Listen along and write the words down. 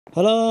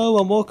Hello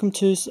and welcome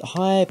to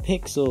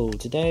Hypixel.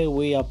 Today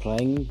we are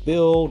playing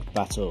Build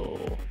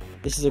Battle.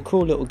 This is a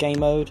cool little game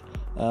mode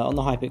on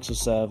the Hypixel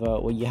server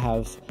where you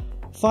have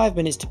 5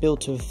 minutes to build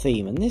to a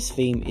theme, and this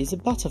theme is a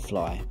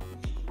butterfly.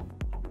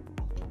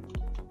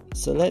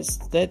 So let's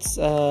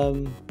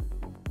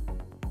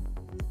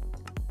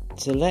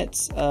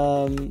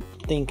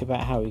think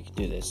about how we could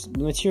do this. The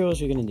materials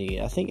we're going to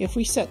need. I think if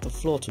we set the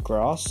floor to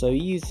grass, so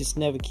you use this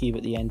nether cube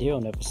at the end here,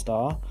 or nether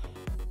star,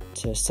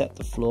 to set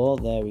the floor.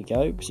 There we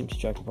go. Simply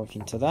drag the block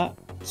into that.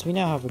 So we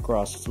now have a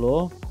grass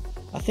floor.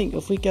 I think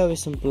if we go with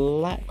some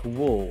black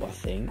wool,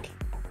 there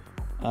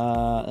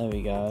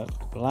we go,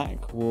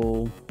 black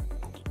wool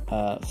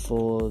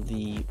for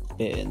the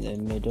bit in the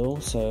middle.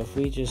 So if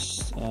we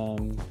just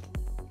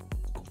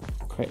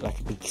create like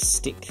a big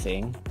stick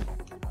thing.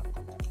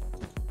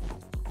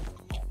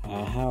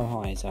 How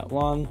high is that?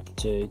 1,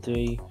 2,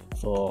 3,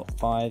 4,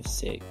 5,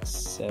 6,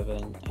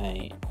 7,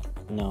 8,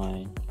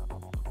 9.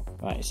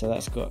 Right, so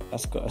that's got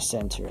a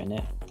center in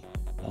it,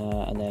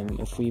 and then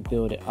if we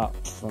build it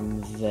up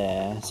from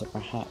there, so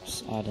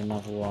perhaps add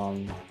another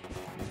one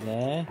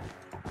there,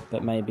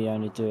 but maybe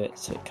only do it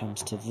so it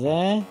comes to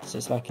there. So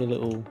it's like a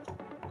little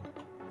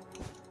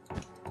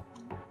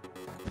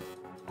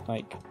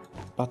like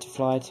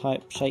butterfly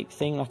type shape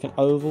thing, like an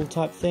oval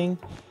type thing.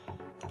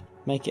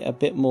 Make it a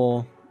bit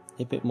more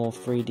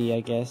 3D,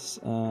 I guess.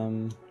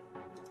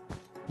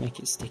 Make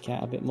it stick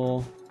out a bit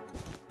more.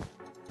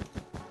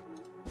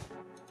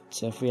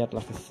 So if we had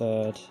like a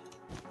third,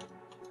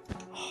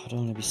 I don't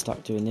want to be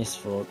stuck doing this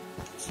for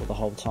the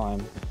whole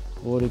time.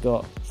 We've already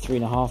got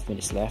 3.5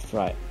 minutes left.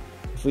 Right,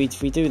 if we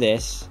do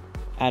this,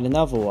 add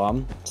another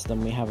one, so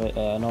then we have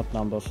an odd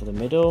number for the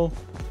middle.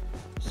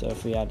 So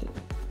if we add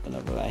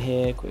another like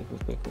here,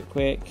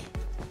 quick.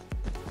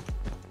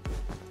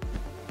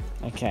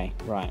 Okay,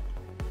 right.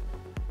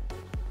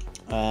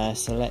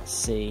 So let's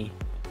see,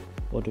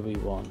 what do we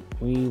want?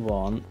 We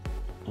want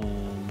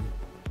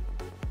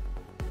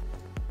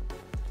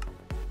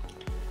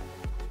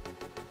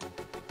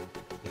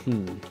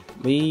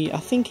I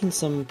think in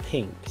some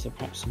pink, so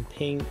perhaps some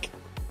pink,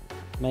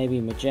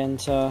 maybe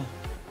magenta.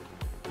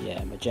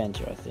 Yeah,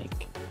 magenta, I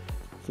think.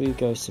 If we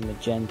go some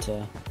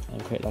magenta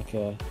and create like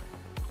a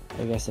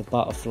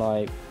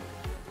butterfly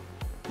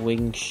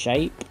wing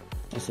shape.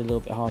 It's a little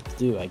bit hard to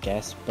do, I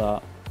guess,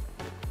 but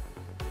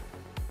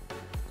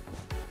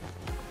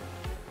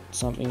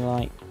something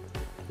like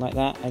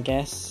that, I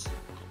guess.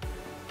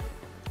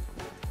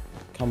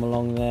 Come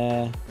along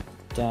there,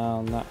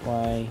 down that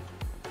way.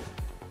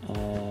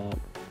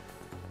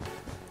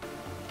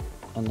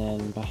 And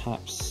then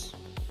perhaps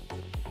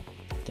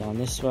down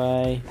this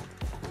way,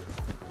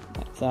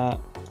 like that.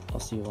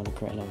 Also, you want to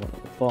create another one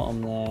at the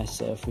bottom there.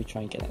 So if we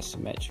try and get that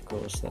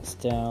symmetrical, so that's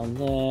down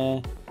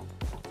there,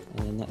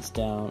 and then that's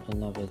down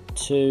another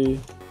 2,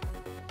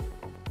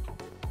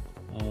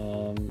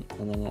 and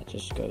then that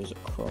just goes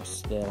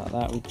across there like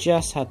that. We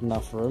just had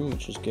enough room,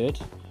 which was good,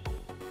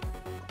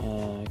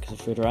 because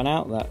if we'd run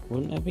out, that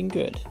wouldn't have been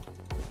good.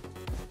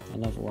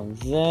 Another one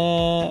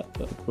there,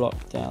 put a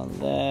block down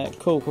there.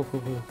 Cool.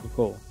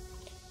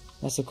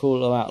 That's a cool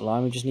little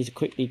outline. We just need to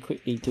quickly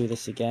do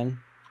this again.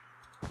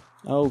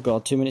 Oh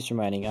god, 2 minutes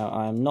remaining.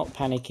 I am not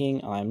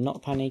panicking. I am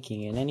not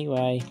panicking in any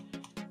way.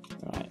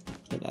 Right,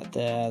 put that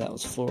there. That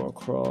was 4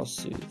 across.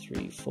 2,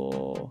 3,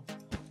 4.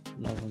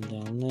 Another one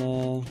down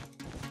there.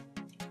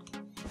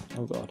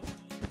 Oh god.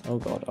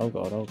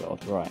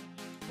 Right,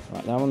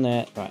 that one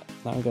there. Right,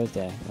 that one goes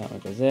there. That one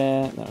goes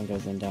there. That one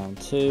goes then down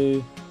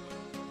 2.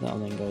 That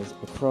one then goes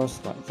across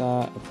like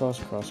that, across.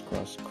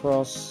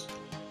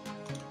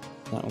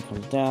 That one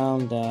comes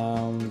down,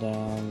 and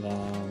then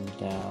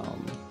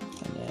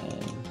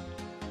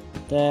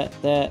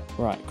there.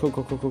 Right,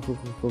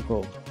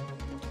 cool.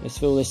 Let's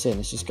fill this in.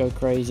 Let's just go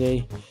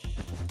crazy.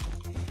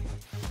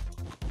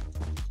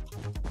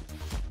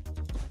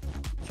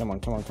 Come on.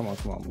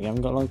 We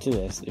haven't got long to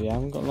this.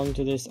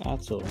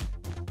 At all.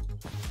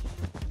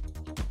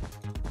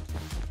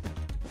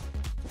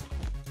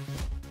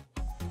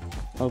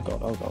 Oh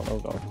god,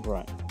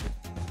 right.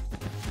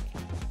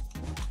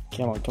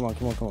 Come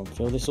on.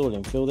 Fill this all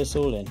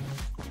in.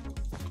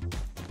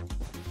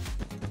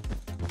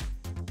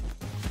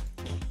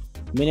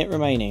 Minute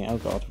remaining. Oh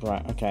god,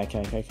 right. Okay.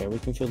 We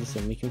can fill this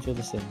in. We can do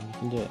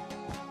it.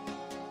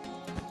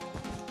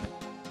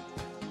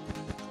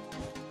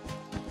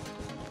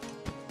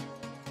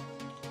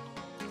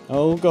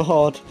 Oh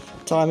god,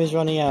 time is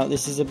running out.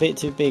 This is a bit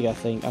too big, I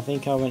think. I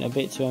think I went a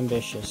bit too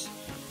ambitious.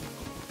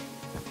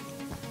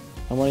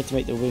 I wanted to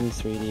make the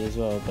wings 3D as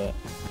well, but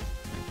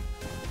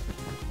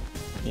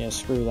yeah,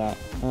 screw that.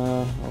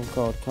 Oh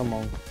god, come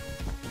on.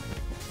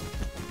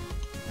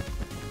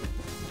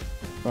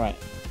 Right.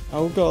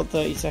 Oh god,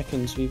 30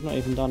 seconds. We've not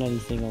even done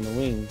anything on the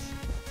wings.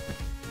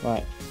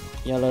 Right.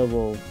 Yellow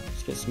wool.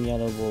 Let's get some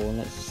yellow wool and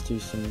let's just do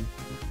some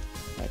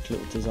like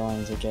little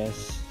designs, I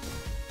guess.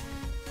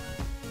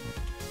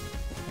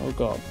 Oh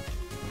god.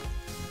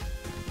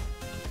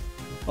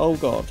 Oh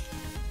god.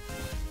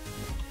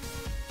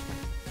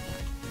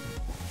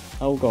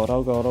 Oh god.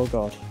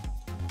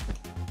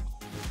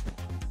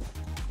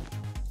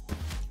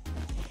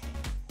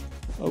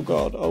 Oh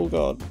god, oh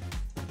god.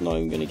 Not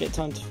even going to get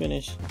time to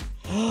finish.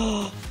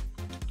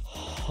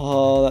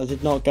 Oh, that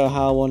did not go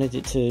how I wanted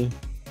it to.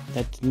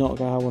 That did not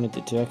go how I wanted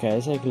it to. Okay,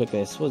 let's take a look at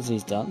this. What's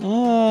he's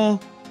done?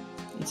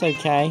 It's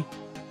okay.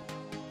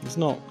 It's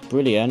not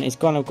brilliant. It's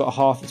kind of got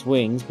half its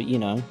wings, but you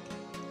know,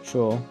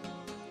 sure.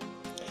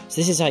 So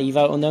this is how you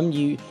vote on them.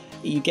 You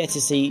get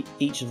to see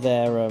each of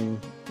their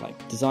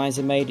like designs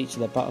they made, each of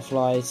their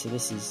butterflies. So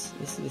this is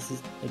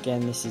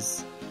again, this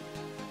is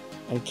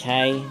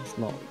okay. It's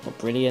not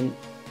brilliant.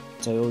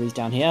 So all these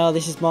down here. Oh,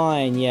 this is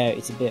mine. Yeah,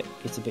 it's a bit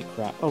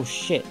crap. Oh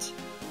shit!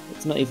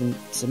 It's not even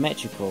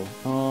symmetrical.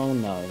 Oh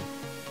no.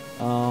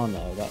 Oh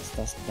no,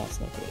 that's not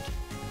good.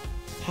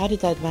 How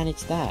did I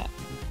manage that?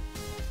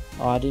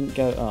 Oh, I didn't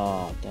go.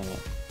 Oh, damn it!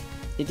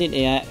 It didn't.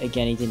 Yeah,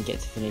 again, he didn't get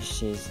to finish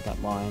his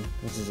mine.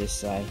 What does this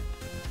say?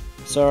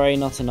 Sorry,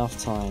 not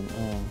enough time.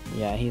 Oh,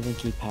 yeah, he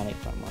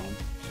panicked about mine.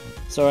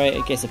 Sorry,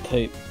 it gets a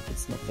poop.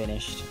 It's not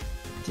finished.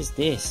 What is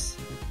this?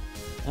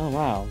 Oh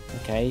wow.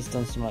 Okay, he's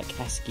done some like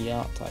ASCII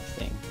art type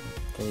thing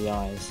for the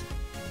eyes.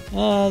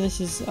 This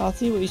is. I'll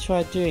see what he's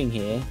tried doing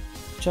here.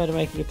 Try to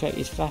make it look like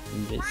he's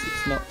flapping, but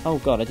it's not. Oh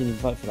god, I didn't even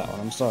vote for that one.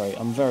 I'm sorry.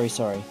 I'm very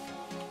sorry.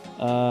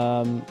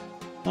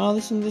 Oh,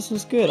 this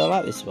one's good. I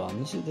like this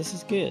one. This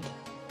is good.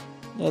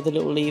 The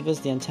little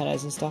levers, the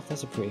antennas and stuff.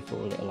 That's a pretty cool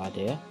little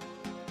idea.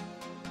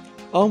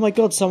 Oh my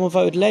god, someone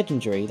voted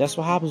legendary. That's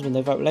what happens when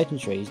they vote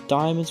legendary.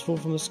 Diamonds fall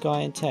from the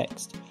sky in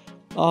text.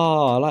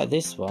 Oh, I like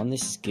this one.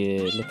 This is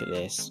good. Look at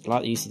this. I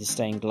like the use of the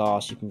stained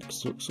glass. You can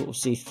sort of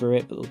see through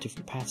it, but all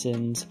different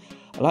patterns.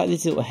 I like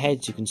these little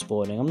heads you can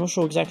spawn in. I'm not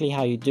sure exactly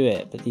how you do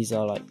it, but these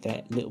are like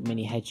the little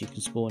mini heads you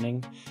can spawn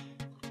in.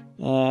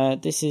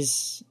 This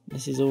is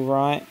all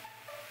right.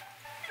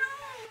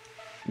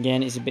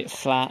 Again, it's a bit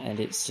flat, and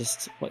it's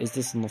just, what is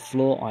this on the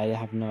floor? I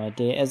have no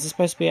idea. Is this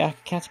supposed to be a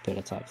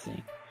caterpillar type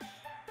thing?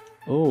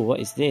 Oh, what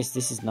is this?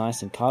 This is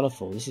nice and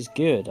colourful. This is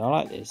good. I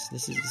like this.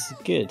 This is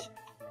good.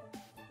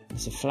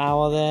 There's a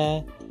flower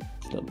there.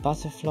 There's a little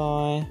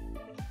butterfly.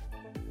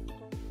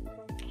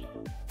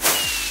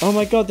 Oh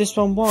my god, this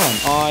one won.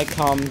 I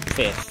come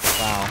 5th.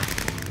 Wow.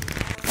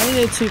 I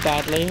didn't do too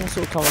badly. I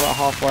sort of come about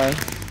halfway.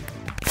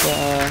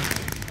 But,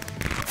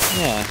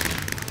 yeah.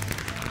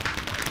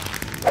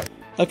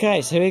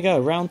 Okay, so here we go.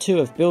 Round 2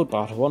 of Build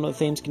Battle. What are the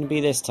themes going to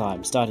be this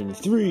time? Starting in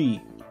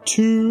 3,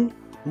 2,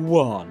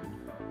 1.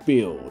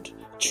 Build.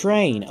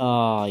 Train.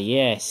 Ah,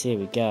 yes. Here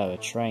we go. A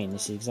train.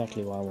 This is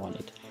exactly what I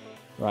wanted.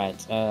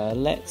 Right,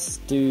 let's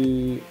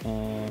do,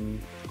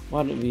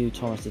 why don't we do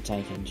Thomas the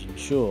Tank Engine?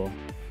 Sure.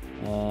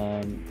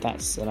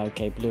 That's an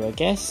okay blue, I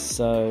guess.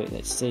 So,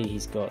 let's see,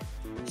 he's got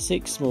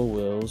 6 small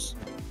wheels,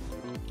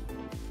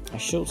 a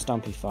short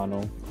stumpy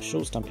funnel, a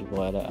short stumpy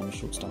boiler, and a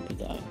short stumpy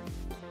dome.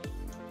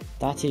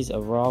 That is a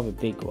rather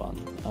big one,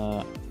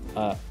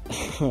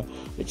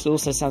 which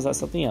also sounds like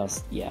something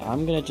else. Yeah,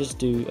 I'm going to just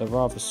do a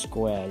rather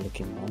square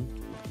looking one.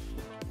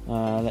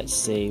 Let's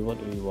see, what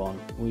do we want?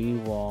 We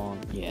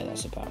want, yeah,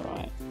 that's about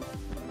right.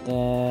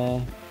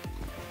 There,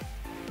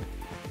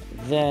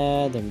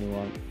 then we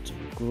want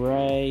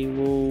grey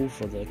wool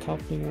for the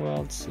coupling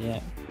rods, yeah.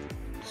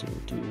 So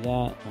we'll do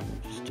that, and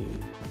we'll just do,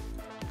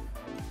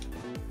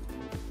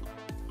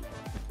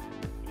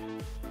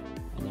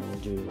 and then we'll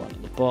do one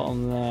at the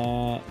bottom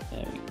there.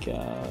 There we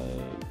go.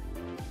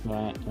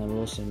 Right, and we'll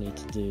also need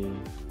to do,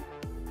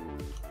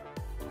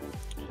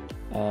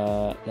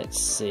 let's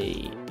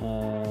see,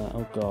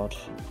 oh god,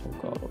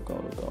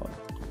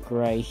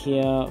 grey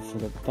here for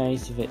the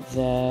base of it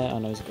there. I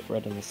know it's got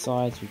red on the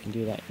sides, so we can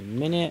do that in a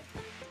minute.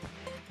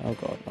 Oh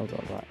god,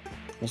 right.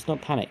 Let's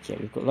not panic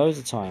yet, we've got loads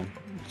of time.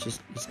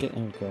 Let's get,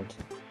 oh god.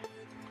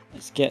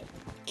 Let's get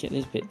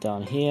this bit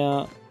done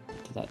here,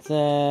 put that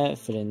there,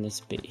 fill in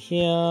this bit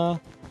here.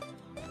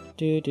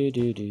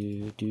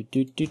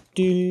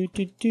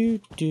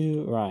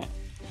 Right,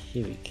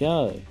 here we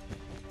go.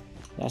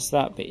 That's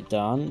that bit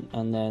done,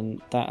 and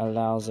then that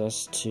allows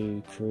us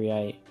to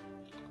create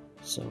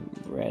some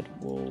red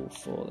wool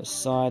for the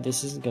side.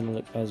 This isn't going to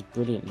look as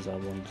brilliant as I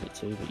wanted it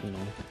to, but you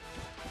know.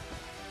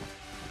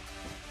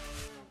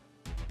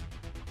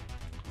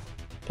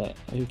 But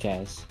who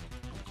cares?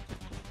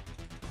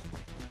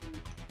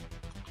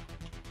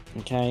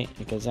 Okay,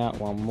 it goes out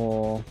one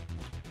more,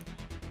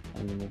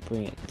 and then we'll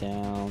bring it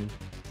down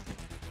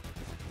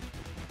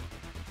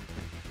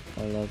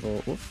a level.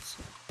 Whoops.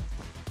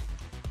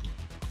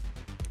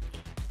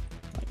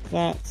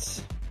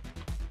 That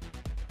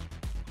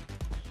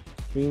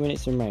 3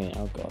 minutes remaining.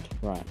 Oh god,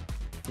 right.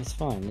 It's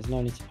fine, there's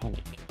no need to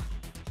panic.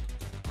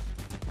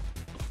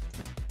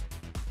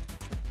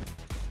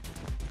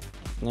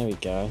 There we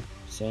go,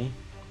 see?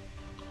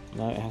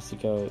 No, it has to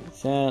go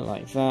there,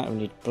 like that. We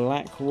need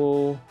black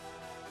wool.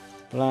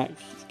 Black,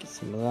 let's get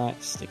some of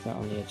that, stick that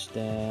on the edge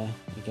there.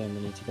 Again,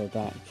 we need to go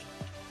back.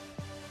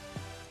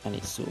 And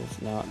it's sort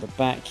of now at the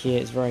back here.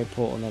 It's very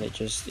important that it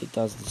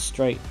does the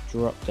straight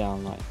drop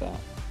down like that.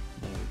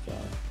 There we go.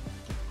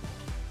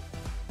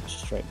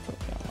 Straight drop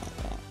down like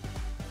that.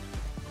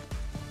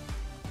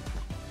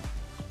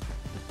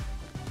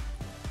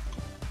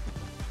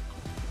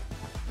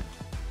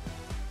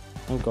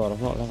 Oh god,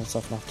 I've not left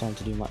myself enough time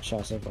to do much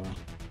else, have I?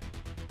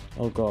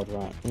 Oh god,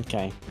 right.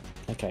 Okay.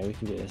 Okay, we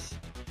can do this.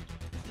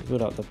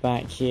 Build up the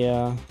back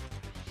here.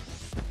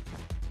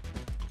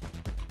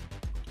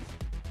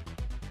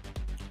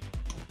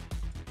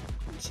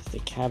 This is the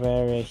cab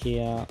area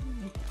here.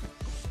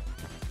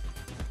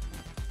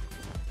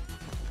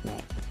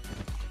 Right.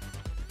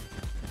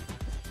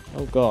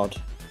 Oh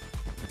god.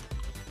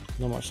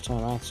 Not much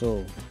time at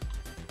all.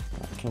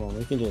 Right, come on,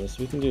 we can do this,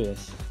 we can do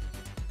this.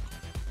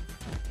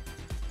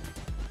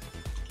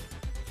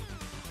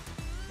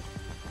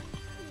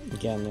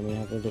 Again, then we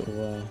have a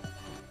little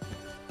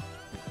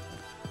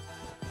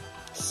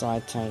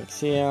side tanks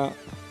here.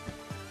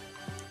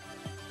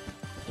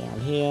 Down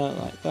here,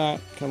 like that.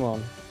 Come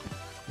on.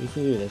 We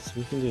can do this,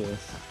 we can do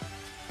this.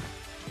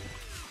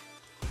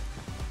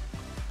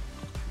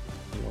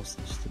 And also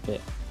just a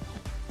bit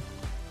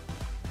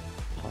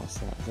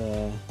past that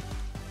there.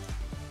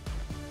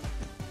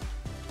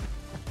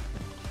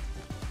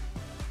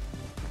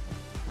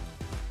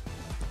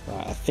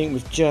 Right, I think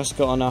we've just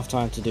got enough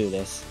time to do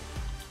this.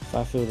 If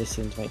I fill this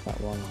in to make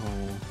that one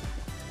higher.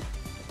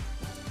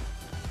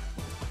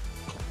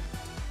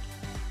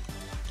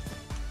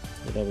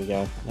 Yeah, there we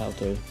go, that'll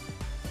do.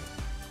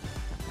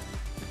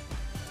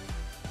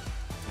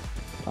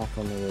 Back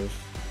on the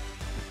roof.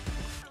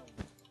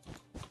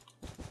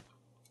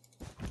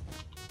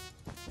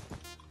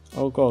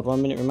 Oh god,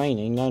 1 minute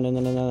remaining. No, no, no,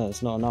 no, no,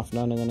 that's not enough.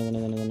 No, no, no, no, no,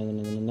 no, no, no,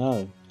 no, no,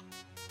 no.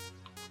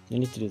 You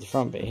need to do the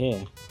front bit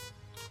here.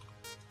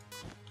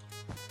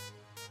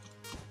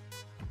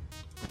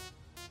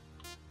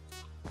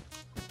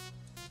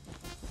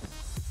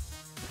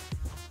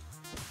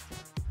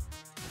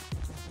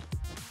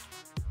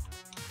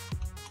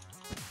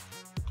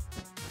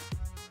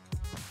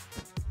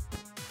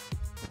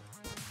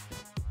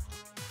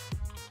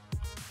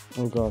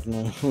 Oh god,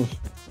 no.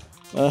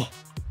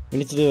 We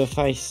need to do a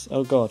face.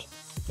 Oh god.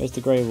 Where's the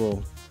grey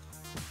wall?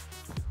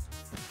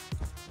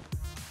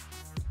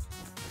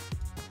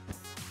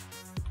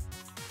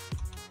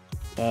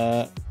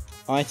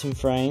 Item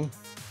frame.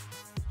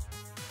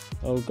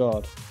 Oh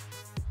god.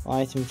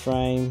 Item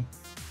frame.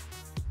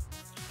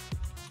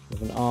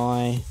 With an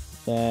eye.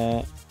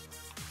 There.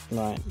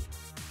 Right.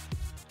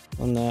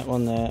 One there,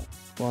 one there,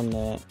 one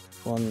there,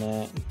 one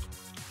there.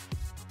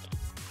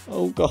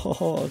 Oh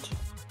god.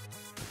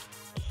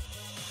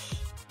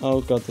 Oh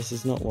god, this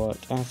has not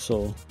worked at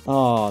all.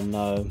 Oh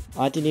no,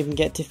 I didn't even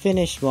get to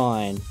finish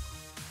mine.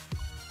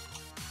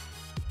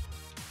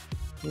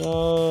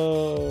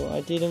 No,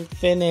 I didn't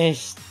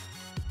finish.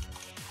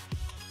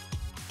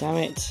 Damn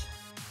it.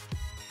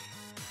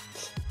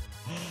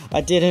 I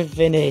didn't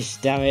finish,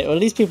 damn it. Well,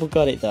 at least people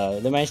got it though.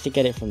 They managed to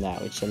get it from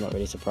that, which I'm not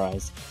really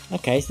surprised.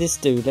 Okay, so this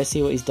dude, let's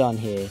see what he's done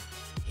here.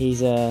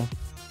 He's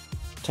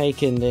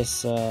taken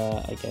this,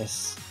 I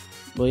guess...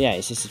 Well, yeah,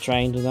 it's just a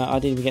train. I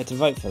didn't even get to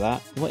vote for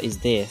that. What is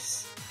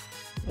this?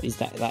 What is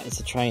that? That is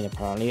a train,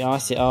 apparently. I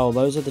see. Oh,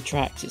 those are the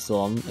tracks it's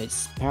on.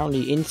 It's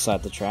apparently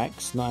inside the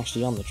tracks, not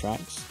actually on the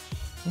tracks.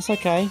 That's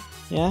okay.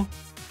 Yeah.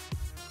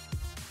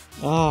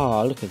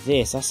 Oh, look at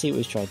this. I see what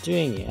he's tried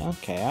doing here.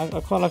 Okay, I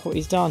quite like what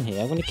he's done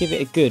here. I'm going to give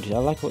it a good. I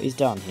like what he's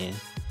done here.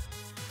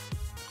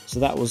 So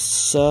that was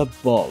Sir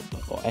Bob,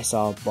 or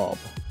SR Bob.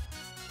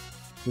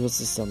 What's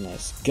this on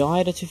this?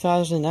 Guide of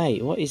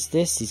 2008. What is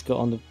this he's got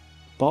on the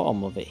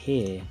bottom of it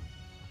here?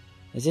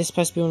 Is this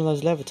supposed to be one of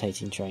those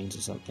levitating trains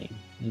or something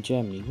in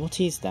Germany? What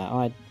is that?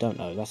 I don't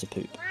know. That's a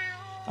poop.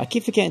 I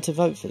keep forgetting to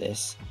vote for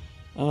this.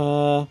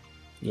 Yeah,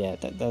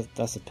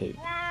 that's a poop.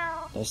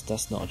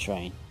 That's not a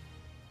train.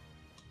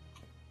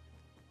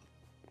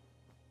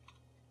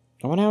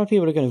 I wonder how many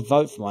people are going to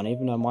vote for mine,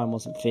 even though mine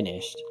wasn't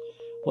finished.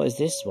 What is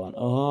this one?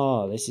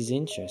 Oh, this is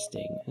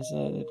interesting.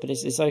 But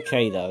it's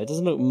okay though. It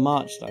doesn't look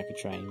much like a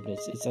train, but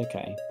it's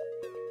okay.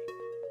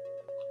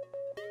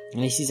 At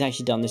least he's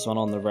actually done this one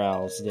on the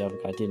rails. The other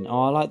guy didn't.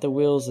 Oh, I like the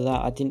wheels of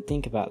that. I didn't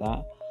think about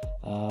that.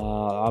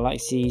 I like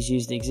to see he's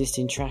used the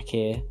existing track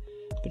here,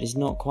 but it's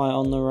not quite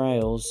on the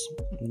rails.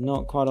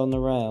 Not quite on the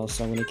rails,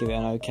 so I'm going to give it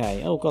an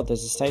okay. Oh god,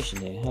 there's a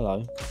station here.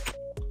 Hello.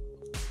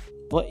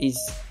 What is...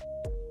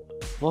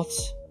 What?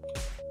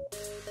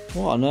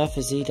 What on earth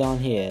has he done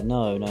here?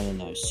 No, no, no,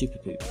 no. Super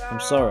poop. I'm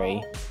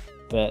sorry,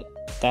 but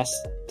that's...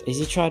 Has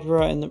he tried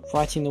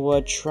writing the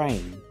word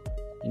train?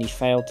 And he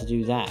failed to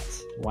do that.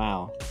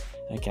 Wow.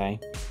 Okay.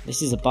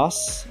 This is a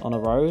bus on a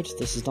road.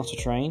 This is not a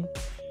train.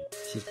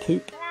 This is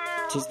poop.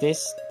 What is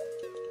this?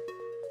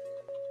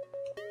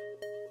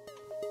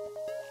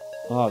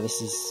 Oh,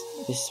 this is...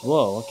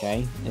 Whoa,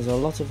 okay. There's a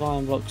lot of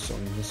iron blocks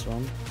on this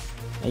one.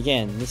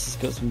 Again, this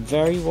has got some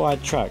very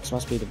wide tracks.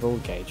 Must be the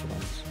broad gauge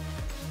ones.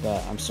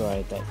 But I'm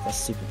sorry, that's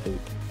super poop.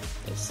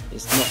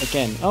 It's not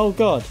again. Oh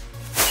god!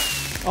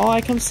 Oh,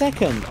 I come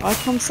second. I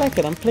come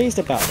second. I'm pleased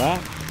about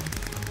that.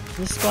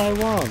 This guy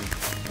won.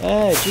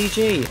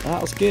 GG.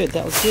 That was good.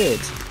 That was good.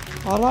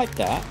 I like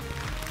that.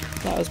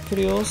 That was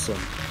pretty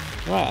awesome.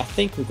 Right, I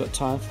think we've got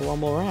time for one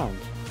more round.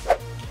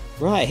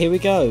 Right, here we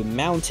go.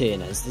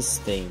 Mountain as this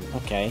theme.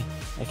 Okay.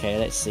 Okay,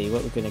 let's see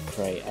what we're going to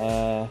create.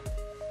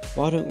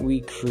 Why don't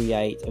we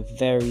create a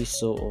very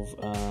sort of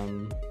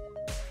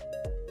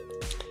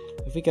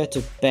If we go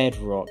to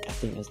bedrock, I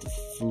think there's the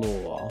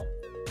floor.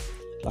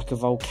 Like a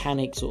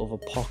volcanic sort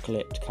of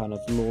apocalypse kind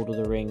of Lord of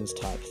the Rings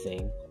type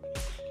thing.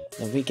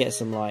 And if we get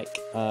some like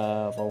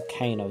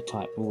volcano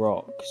type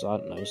rocks, I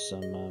don't know,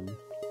 some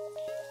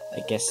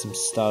I guess some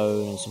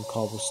stone and some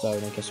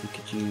cobblestone I guess we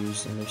could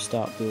use, and we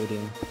start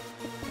building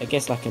I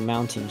guess like a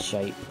mountain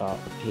shape up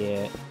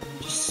here.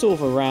 Just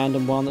sort of a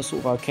random one. The sort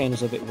of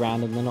volcanoes are a bit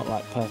random, they're not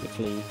like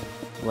perfectly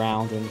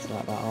round or anything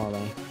like that, are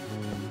they?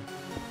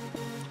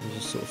 You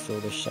just sort of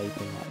feel the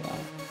shaping like that.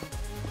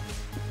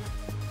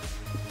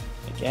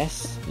 I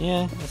guess.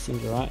 Yeah, that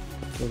seems alright.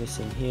 Fill this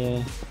in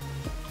here.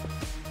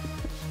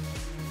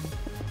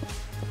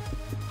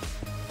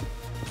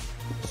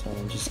 So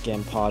I'm just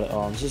again pile it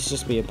on. This is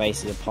just be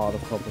basically a pile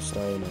of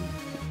cobblestone and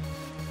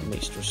a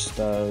mixture of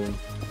stone.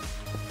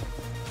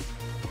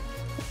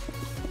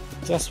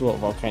 So that's what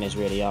volcanoes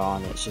really are,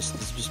 and it's just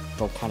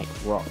volcanic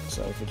rock.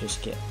 So if we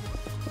just get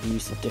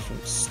use of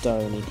different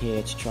stone in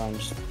here to try and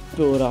just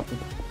build up a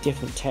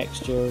different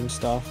texture and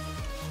stuff.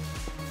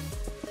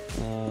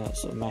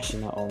 Sort of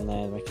mashing that on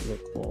there, make it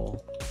look more.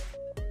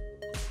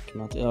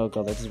 Oh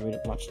god, that doesn't really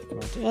look much like a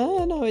mountain.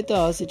 Oh no, it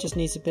does. It just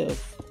needs a bit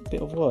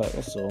of work.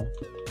 That's all.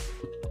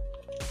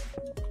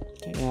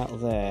 Take it out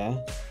of there.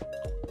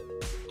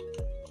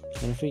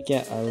 And if we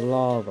get a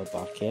lava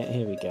bucket,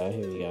 here we go.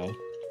 Here we go.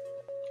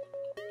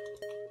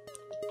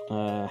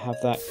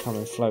 Have that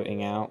coming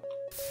floating out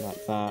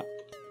like that.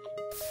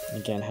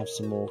 And again, have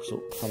some more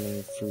sort of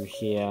coming through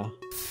here.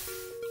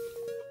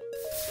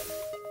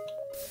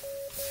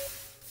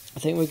 I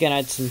think we're going to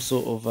add some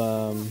sort of,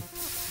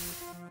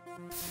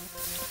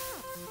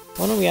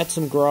 why don't we add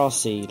some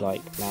grassy,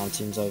 like,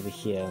 mountains over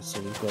here.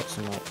 So we've got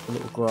some, like,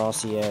 little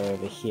grassy area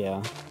over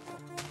here.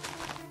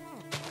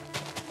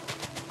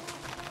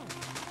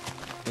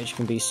 Which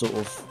can be sort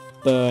of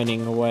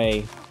burning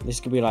away. This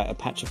could be like a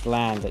patch of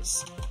land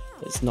that's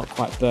not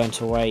quite burnt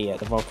away yet.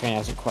 The volcano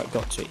hasn't quite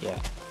got to it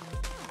yet.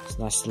 It's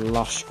a nice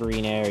lush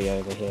green area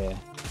over here.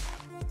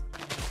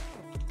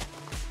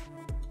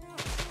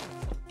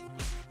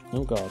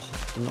 Oh god,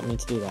 did not mean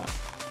to do that.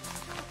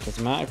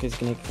 Doesn't matter because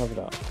it's going to get covered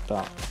up.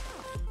 But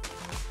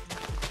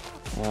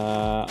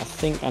I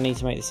think I need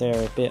to make this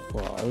area a bit,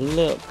 well, a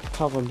little,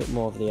 cover a bit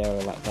more of the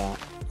area like that.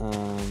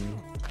 And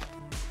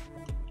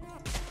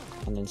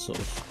then sort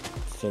of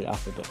fill it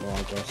up a bit more,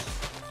 I guess.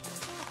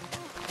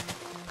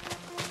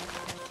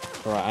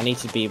 Alright, I need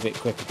to be a bit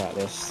quick about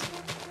this.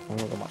 I've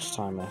not got much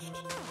time left.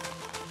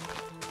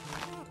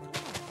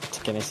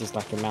 Again, this is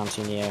like a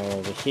mountainy area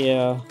over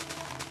here.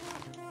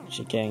 Which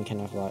again can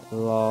have like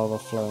lava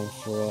flowing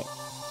through it.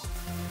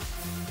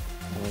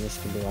 And then this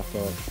can be like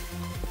a,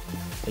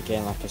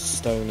 again like a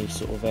stony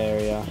sort of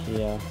area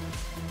here.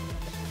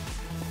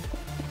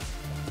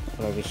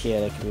 But over here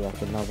there could be like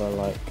another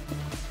like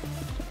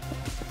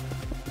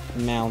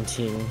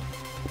mountain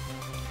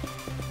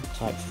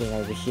type thing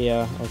over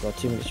here. Oh god,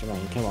 2 minutes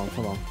remaining. Come on,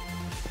 come on.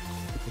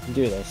 We can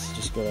do this.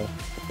 Just gotta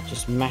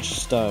mash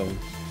stone.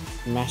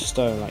 Mash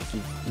stone like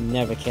you've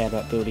never cared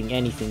about building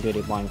anything good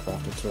in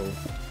Minecraft at all.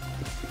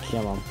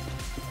 Come on.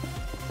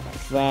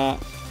 Like that.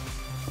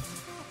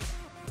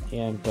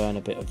 Yeah, and burn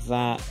a bit of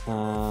that.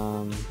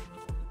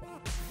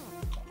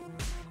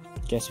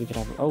 Guess we could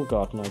have... Oh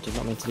god, no, did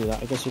not mean to do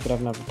that. I guess we could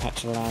have another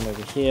patch of land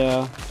over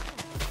here.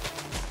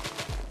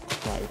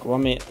 Right, we've got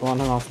 1 minute,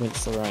 1.5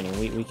 minutes remaining.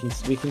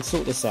 We can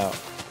sort this out.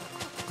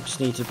 We just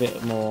need a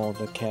bit more of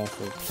a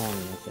careful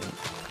planning, I think.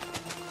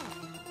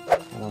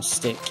 And I'll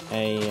stick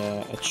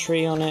a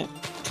tree on it.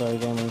 So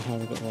again, we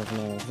have a bit more of an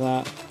area of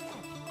that.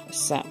 A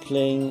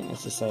sapling,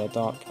 let's just say a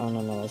dark... Oh no,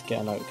 let's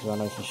get a note because I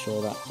know for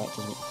sure that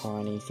doesn't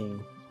require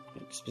anything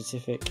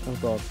specific. Oh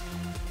god.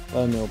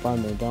 Bone meal,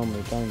 bone meal, bone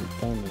meal, bone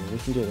meal. We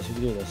can do this,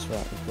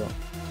 Right,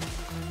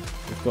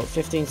 we've got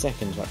 15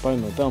 seconds. Right,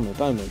 bone meal, bone meal,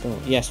 bone meal, bone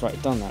meal. Yes, right,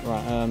 done that.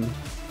 Right,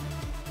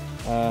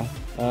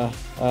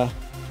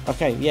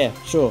 okay, yeah,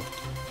 sure.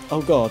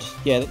 Oh god,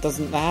 yeah, that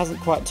hasn't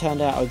quite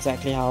turned out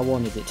exactly how I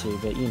wanted it to,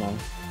 but you know.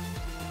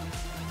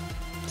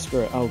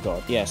 Screw it. Oh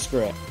god, yeah, screw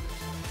it.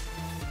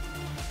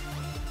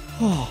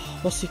 Oh,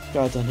 what's this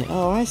guy done here?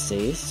 Oh, I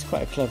see. This is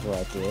quite a clever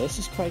idea. This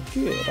is quite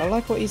good. I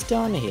like what he's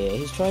done here.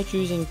 He's tried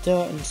using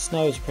dirt and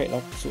snow to create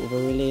like sort of a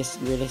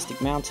realistic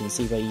mountain.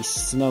 See where you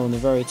snow on the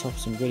very top of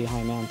some really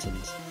high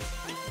mountains.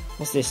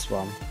 What's this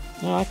one?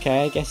 Oh,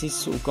 okay. I guess he's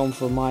sort of gone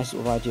for my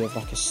sort of idea of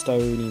like a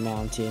stony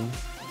mountain.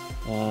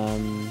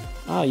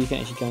 Oh, you can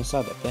actually go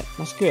inside that bit.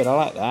 That's good. I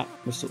like that.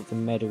 With sort of a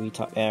meadowy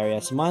type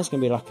area. So mine's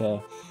going to be like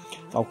a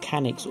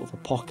volcanic sort of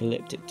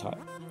apocalyptic type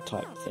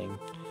thing.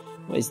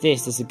 What is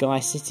this? There's a guy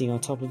sitting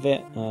on top of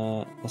it.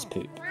 That's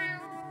poop.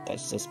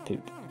 That's just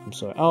poop. I'm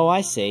sorry. Oh,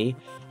 I see.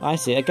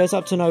 It goes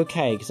up to an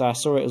OK because I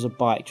saw it was a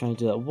bike trying to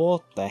do that.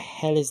 What the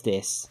hell is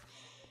this?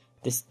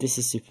 This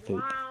is super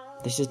poop.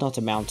 This is not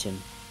a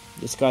mountain.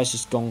 This guy's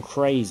just gone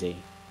crazy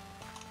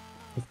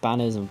with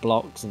banners and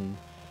blocks and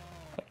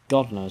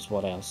God knows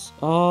what else.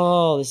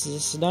 Oh, this is a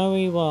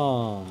snowy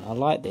one. I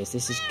like this.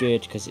 This is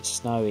good because it's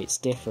snowy. It's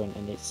different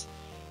and it's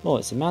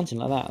a mountain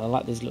like that. I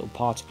like these little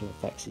particle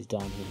effects he's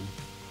done here.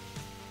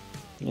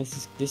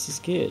 This is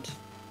good.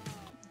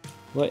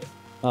 Wait.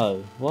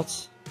 Oh,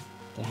 what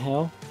the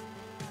hell?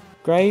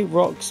 Grey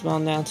rocks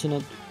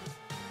mountain.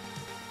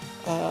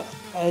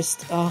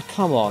 Oh,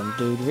 come on,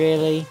 dude.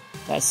 Really?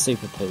 That's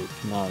super poop.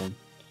 No.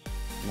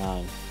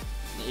 No.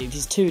 If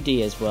it's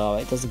 2D as well,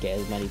 it doesn't get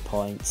as many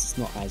points. It's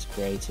not as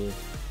creative.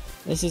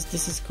 This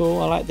is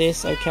cool. I like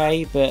this.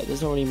 Okay, but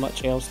there's not really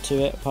much else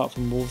to it apart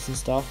from wolves and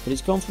stuff. But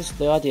it's gone for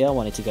the idea I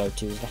wanted to go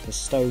to. It's like a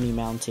stony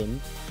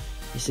mountain.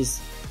 This is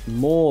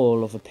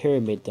more of a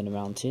pyramid than a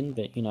mountain,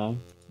 but you know,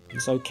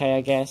 it's okay,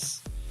 I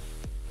guess.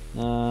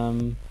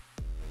 I'm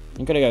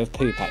gonna go with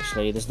poop.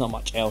 Actually, there's not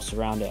much else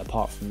around it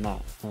apart from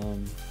that.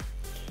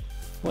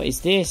 What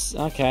is this?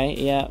 Okay,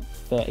 yeah,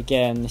 but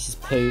again, this is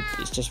poop.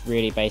 It's just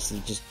really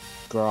basically just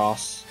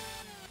grass,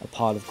 a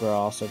pile of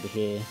grass over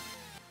here,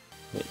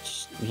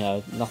 which, you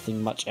know,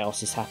 nothing much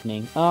else is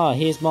happening. Ah,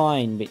 here's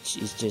mine, which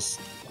is just,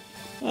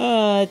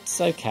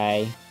 it's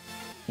okay.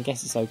 I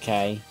guess it's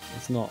okay.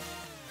 It's not,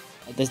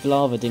 this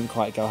lava didn't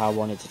quite go how I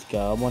wanted it to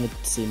go. I wanted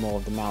to see more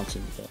of the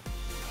mountain, but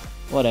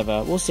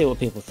whatever. We'll see what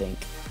people think.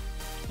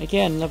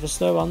 Again, another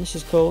slow one. This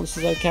is cool. This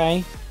is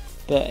okay.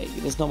 But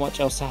there's not much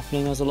else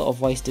happening. There's a lot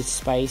of wasted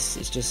space.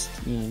 It's just,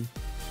 you know,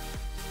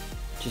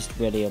 just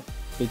really a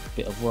big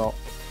bit of rock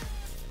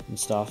and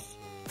stuff.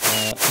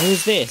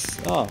 Who's this?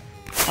 Oh,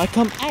 I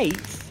come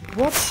 8th?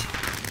 What?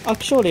 Oh,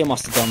 surely I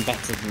must have done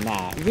better than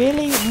that.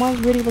 Really?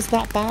 Mine really was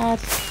that bad?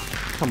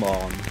 Come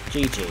on.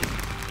 GG.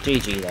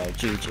 GG though.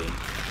 GG.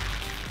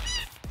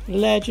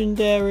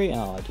 Legendary.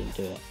 Oh, I didn't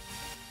do it.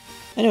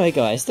 Anyway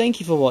guys, thank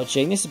you for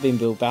watching. This has been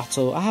Build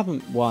Battle. I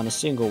haven't won a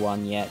single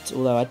one yet,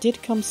 although I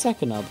did come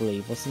 2nd, I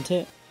believe, wasn't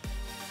it?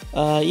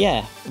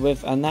 Yeah,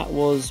 and that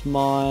was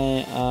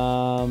my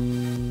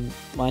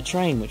my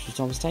train, which was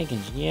Thomas Tank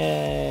Engine.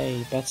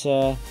 Yay! But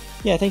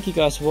yeah, thank you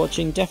guys for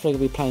watching. Definitely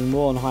gonna be playing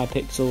more on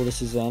Hypixel.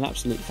 This is an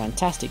absolutely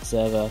fantastic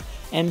server.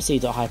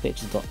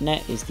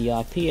 mc.hypixel.net is the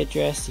IP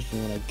address if you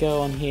want to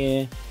go on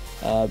here.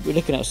 We're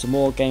looking at some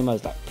more game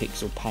modes like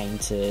Pixel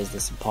Painters,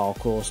 there's some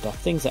parkour stuff,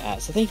 things like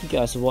that. So thank you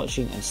guys for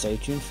watching and stay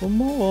tuned for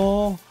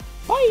more.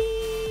 Bye!